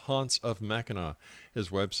author of Haunts of Mackinac. His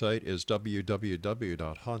website is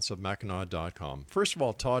www.hauntsofmackinac.com. First of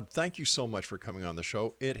all, Todd, thank you so much for coming on the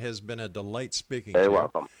show. It has been a delight speaking to you. You're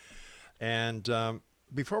welcome. And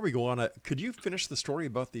before we go on, could you finish the story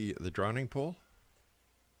about the drowning pool?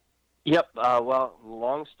 Yep. Well,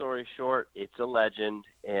 long story short, it's a legend,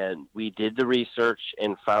 and we did the research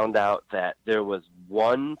and found out that there was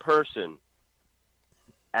one person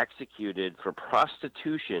executed for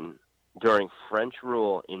prostitution during French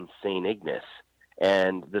rule in St. Ignace.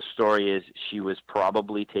 And the story is she was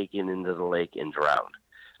probably taken into the lake and drowned.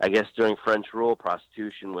 I guess during French rule,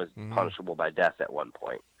 prostitution was punishable by death at one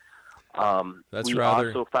point. That's we rather,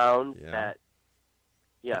 also found that,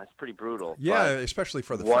 it's pretty brutal. Yeah, especially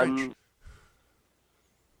for the French.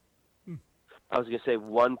 I was going to say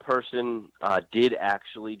one person did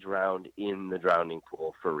actually drown in the drowning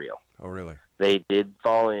pool for real. Oh, really? They did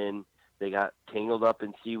fall in. They got tangled up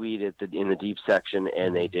in seaweed in the deep section,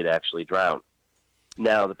 and they did actually drown.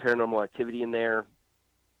 Now, the paranormal activity in there's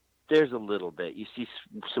a little bit. You see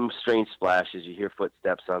some strange splashes. You hear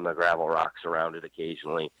footsteps on the gravel rocks around it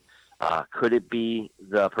occasionally. Could it be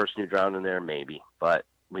the person who drowned in there? Maybe, but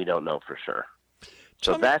we don't know for sure.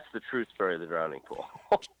 So that's the true story of the drowning pool.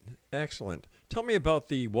 Excellent. Tell me about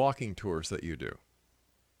the walking tours that you do.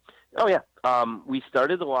 Oh, yeah. We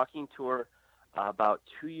started the walking tour about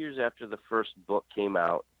 2 years after the first book came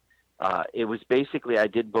out. It was basically, I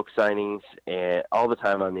did book signings all the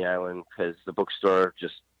time on the island because the bookstore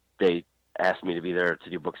they asked me to be there to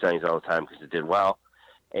do book signings all the time because it did well.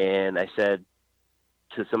 And I said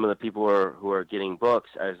to some of the people who are getting books,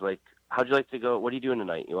 I was like, how'd you like to go? What are you doing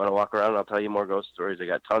tonight? You want to walk around? I'll tell you more ghost stories. I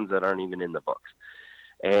got tons that aren't even in the books.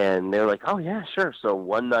 And they were like, oh, yeah, sure. So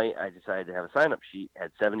one night I decided to have a sign-up sheet,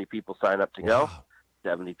 had 70 people sign up to go.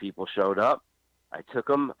 70 people showed up. I took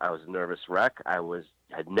them. I was a nervous wreck.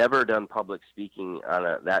 Had never done public speaking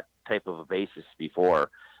on that type of a basis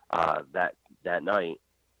before that night.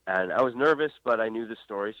 And I was nervous, but I knew the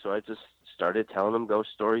story, so I just started telling them ghost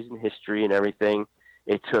stories and history and everything.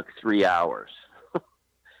 It took 3 hours.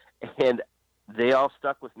 And they all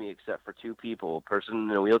stuck with me except for two people, a person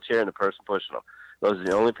in a wheelchair and a person pushing them. Those are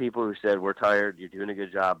the only people who said, we're tired, you're doing a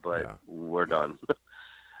good job, but we're done.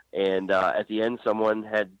 And at the end, someone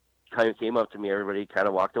came up to me, everybody kind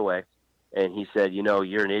of walked away, and he said,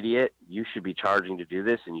 you're an idiot. You should be charging to do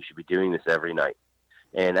this, and you should be doing this every night.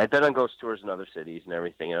 And I've been on ghost tours in other cities and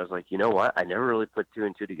everything, and I was like, you know what? I never really put two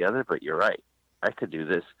and two together, but you're right. I could do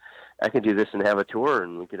this. I could do this and have a tour,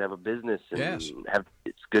 and we could have a business, and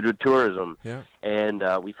it's good with tourism. Yeah. And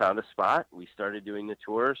we found a spot. We started doing the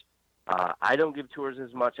tours. I don't give tours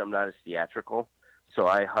as much. I'm not as theatrical, so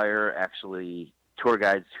I hire actually tour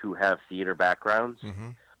guides who have theater backgrounds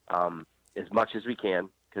as much as we can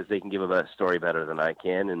because they can give a story better than I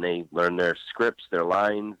can, and they learn their scripts, their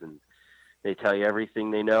lines, and they tell you everything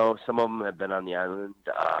they know. Some of them have been on the island.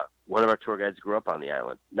 One of our tour guides grew up on the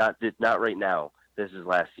island. Not right now. This is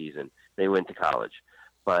last season. They went to college.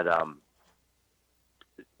 But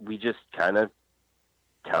we just kind of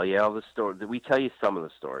tell you all the stories. We tell you some of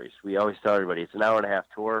the stories. We always tell everybody it's an hour-and-a-half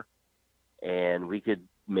tour, and we could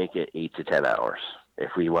make it 8 to 10 hours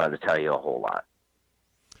if we wanted to tell you a whole lot.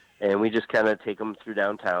 And we just kind of take them through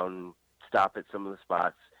downtown, stop at some of the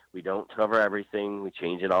spots. We don't cover everything. We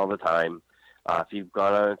change it all the time. If you've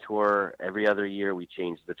gone on a tour every other year, we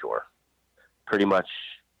change the tour. Pretty much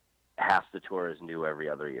half the tour is new every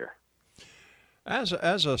other year. As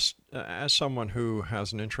someone who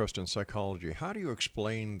has an interest in psychology, how do you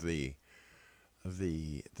explain the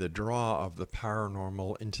draw of the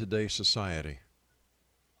paranormal in today's society?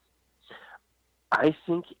 I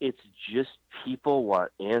think it's just people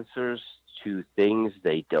want answers to things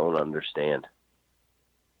they don't understand.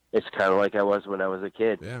 It's kind of like I was when I was a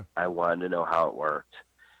kid. Yeah. I wanted to know how it worked.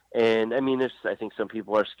 And, I mean, I think some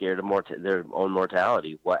people are scared of their own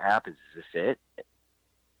mortality. What happens? Is this it?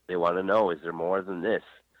 They want to know, is there more than this?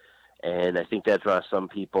 And I think that draws some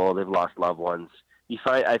people. They've lost loved ones.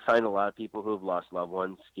 I find a lot of people who have lost loved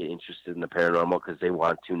ones get interested in the paranormal because they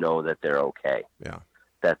want to know that they're okay. Yeah.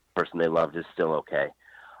 That person they loved is still okay.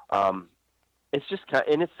 It's just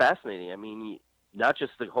and it's fascinating. I mean, not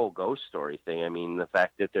just the whole ghost story thing. I mean, the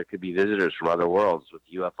fact that there could be visitors from other worlds with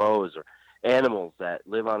UFOs or animals that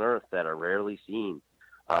live on Earth that are rarely seen.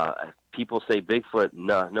 People say Bigfoot,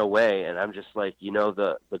 no way. And I'm just like,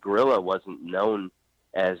 the gorilla wasn't known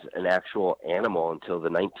as an actual animal until the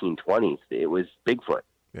 1920s. It was Bigfoot.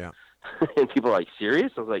 Yeah. And people are like,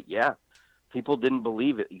 serious? I was like, yeah. People didn't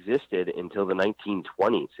believe it existed until the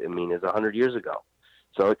 1920s. I mean, it's 100 years ago.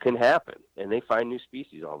 So it can happen. And they find new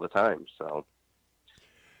species all the time. So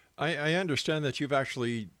I understand that you've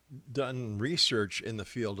actually done research in the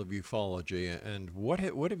field of ufology. And what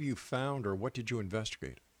have you found, or what did you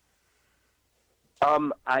investigate?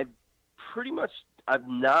 I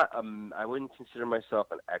wouldn't consider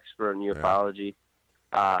myself an expert in ufology.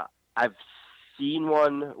 Yeah. I've seen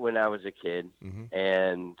one when I was a kid,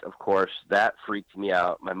 and of course that freaked me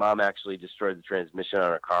out. My mom actually destroyed the transmission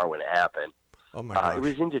on her car when it happened. Oh my gosh. It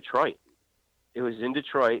was in Detroit.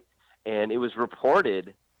 And it was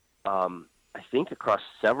reported, I think, across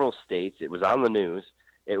several states. It was on the news.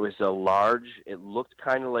 It was it looked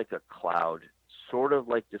kind of like a cloud, sort of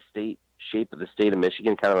like the shape of the state of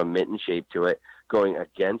Michigan, kind of a mitten shape to it, going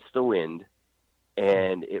against the wind.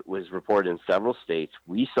 And it was reported in several states.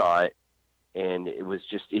 We saw it. And it was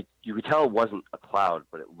you could tell it wasn't a cloud,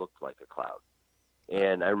 but it looked like a cloud.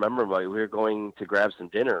 And I remember we were going to grab some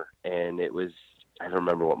dinner, and it was, I don't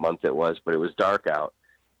remember what month it was, but it was dark out.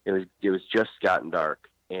 It was just gotten dark.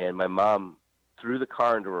 And my mom threw the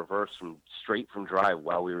car into reverse straight from drive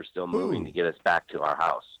while we were still moving to get us back to our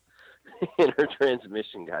house. And her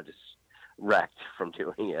transmission got just wrecked from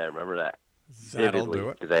doing it. I remember that. That'll do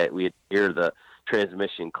it. Because we had heard the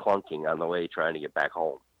transmission clunking on the way trying to get back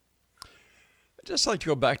home. I'd just like to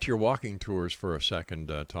go back to your walking tours for a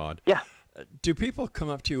second, Todd. Yeah. Do people come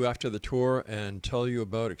up to you after the tour and tell you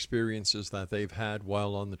about experiences that they've had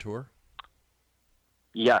while on the tour?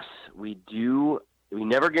 Yes, we do. We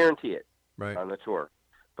never guarantee it Right. on the tour,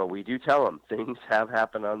 but we do tell them things have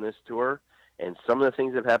happened on this tour, and some of the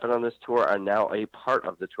things that have happened on this tour are now a part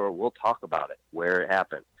of the tour. We'll talk about it, where it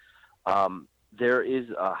happened. There is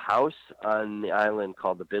a house on the island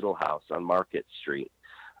called the Biddle House on Market Street.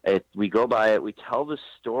 We go by it. We tell the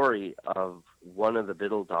story of one of the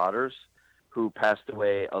Biddle daughters who passed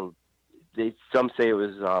away. Some say it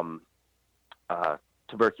was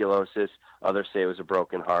tuberculosis. Others say it was a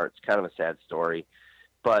broken heart. It's kind of a sad story.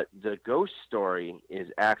 But the ghost story is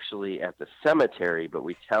actually at the cemetery, but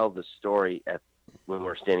we tell the story when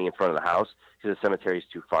we're standing in front of the house because the cemetery is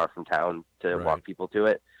too far from town to walk people to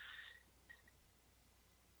it.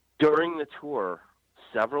 During the tour,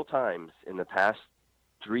 several times in the past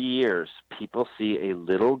 3 years, people see a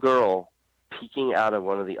little girl peeking out of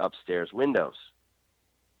one of the upstairs windows.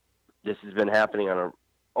 This has been happening on a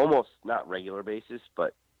almost not regular basis,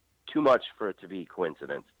 but too much for it to be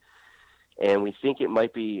coincidence. And we think it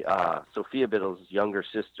might be Sophia Biddle's younger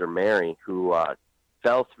sister, Mary, who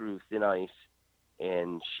fell through thin ice,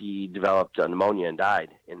 and she developed pneumonia and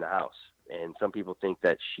died in the house. And some people think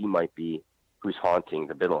that she might be who's haunting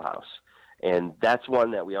the Biddle house. And that's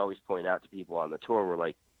one that we always point out to people on the tour. We're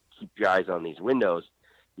like, keep your eyes on these windows.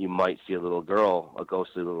 You might see a little girl, a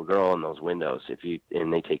ghostly little girl in those windows.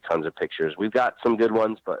 And they take tons of pictures. We've got some good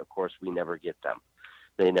ones, but of course we never get them.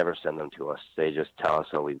 They never send them to us. They just tell us,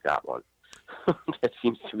 oh, we've got one. That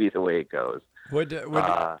seems to be the way it goes.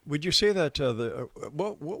 Would you say that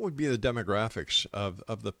what would be the demographics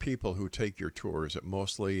of the people who take your tour? Is it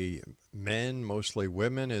mostly men, mostly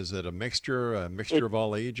women? Is it a mixture of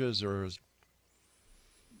all ages, or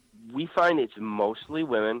we find it's mostly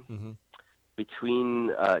women. Mm-hmm.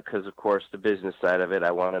 Because of course the business side of it,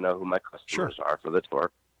 I want to know who my customers are for the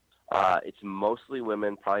tour. It's mostly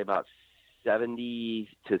women, probably about 70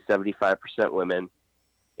 to 75% women.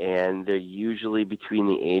 And they're usually between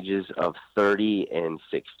the ages of 30 and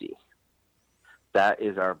 60. That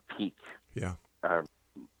is our peak. Yeah.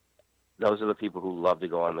 Those are the people who love to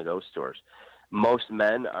go on the ghost tours. Most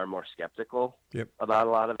men are more skeptical about a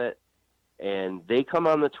lot of it. And they come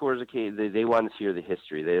on the tours occasionally. They want to hear the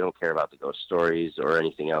history. They don't care about the ghost stories or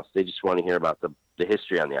anything else. They just want to hear about the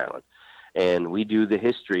history on the island. And we do the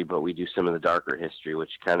history, but we do some of the darker history, which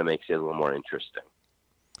kind of makes it a little more interesting.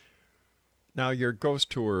 Now, your ghost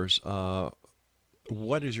tours,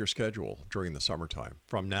 what is your schedule during the summertime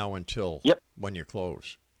from now until when you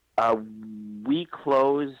close? We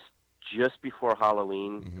close just before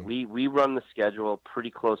Halloween. Mm-hmm. We run the schedule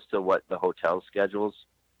pretty close to what the hotel schedules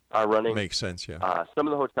are running. Makes sense, yeah. Some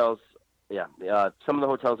of the hotels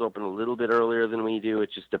open a little bit earlier than we do.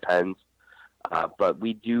 It just depends. But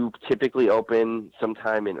we do typically open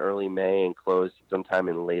sometime in early May and close sometime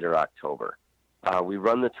in later October. We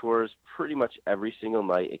run the tours pretty much every single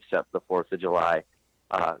night except the 4th of July.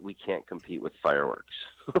 We can't compete with fireworks.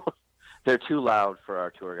 They're too loud for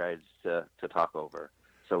our tour guides to talk over,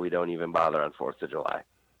 so we don't even bother on 4th of July.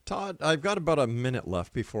 Todd, I've got about a minute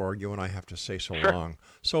left before you and I have to say so long.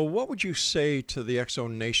 So what would you say to the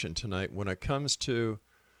X-Zone Nation tonight when it comes to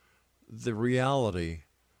the reality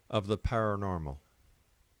of the paranormal?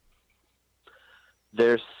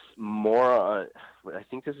 There's more I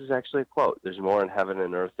think this is actually a quote. There's more in heaven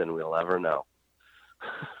and earth than we'll ever know.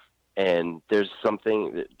 And there's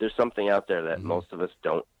something out there that most of us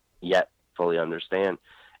don't yet fully understand.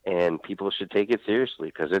 And people should take it seriously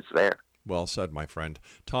because it's there. Well said, my friend.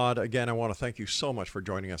 Todd, again, I want to thank you so much for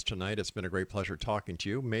joining us tonight. It's been a great pleasure talking to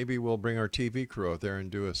you. Maybe we'll bring our TV crew out there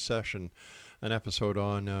and do an episode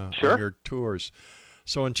on your tours.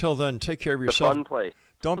 So until then, take care of yourself. It's a fun place.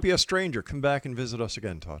 Don't be a stranger. Come back and visit us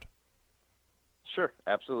again, Todd. Sure,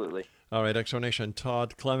 absolutely. All right, X-Zone Nation.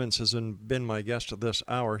 Todd Clements has been my guest this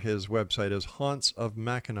hour. His website is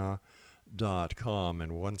hauntsofmackinac.com.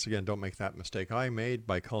 And once again, don't make that mistake I made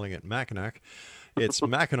by calling it Mackinac. It's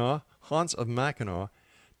Mackinac, Haunts of Mackinac,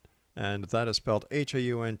 and that is spelled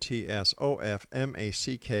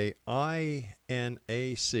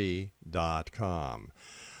HAUNTSOFMACKINAC.com.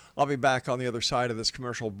 I'll be back on the other side of this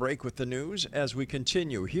commercial break with the news as we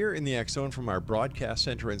continue here in the X-Zone from our broadcast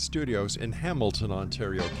center and studios in Hamilton,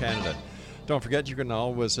 Ontario, Canada. Don't forget, you can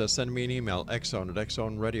always send me an email,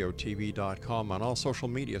 xzone@xzoneradiotv.com, on all social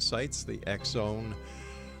media sites, the X-Zone,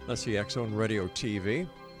 X-Zone Radio TV.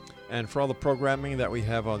 And for all the programming that we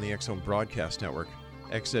have on the X-Zone Broadcast Network,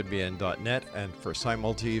 xzbn.net, and for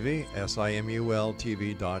SimulTV,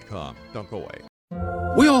 SIMULTV.com. Don't go away.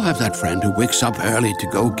 We all have that friend who wakes up early to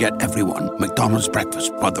go get everyone McDonald's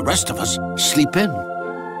breakfast, while the rest of us sleep in.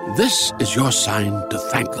 This is your sign to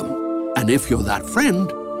thank them. And if you're that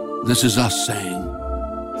friend, this is us saying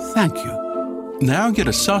thank you. Now get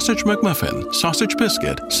a sausage McMuffin, sausage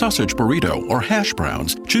biscuit, sausage burrito, or hash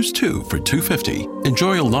browns. Choose 2 for $2.50.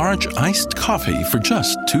 Enjoy a large iced coffee for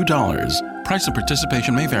just $2. Price and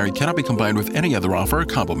participation may vary. Cannot be combined with any other offer or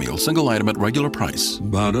combo meal. Single item at regular price.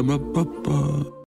 Ba-da-ba-ba-ba.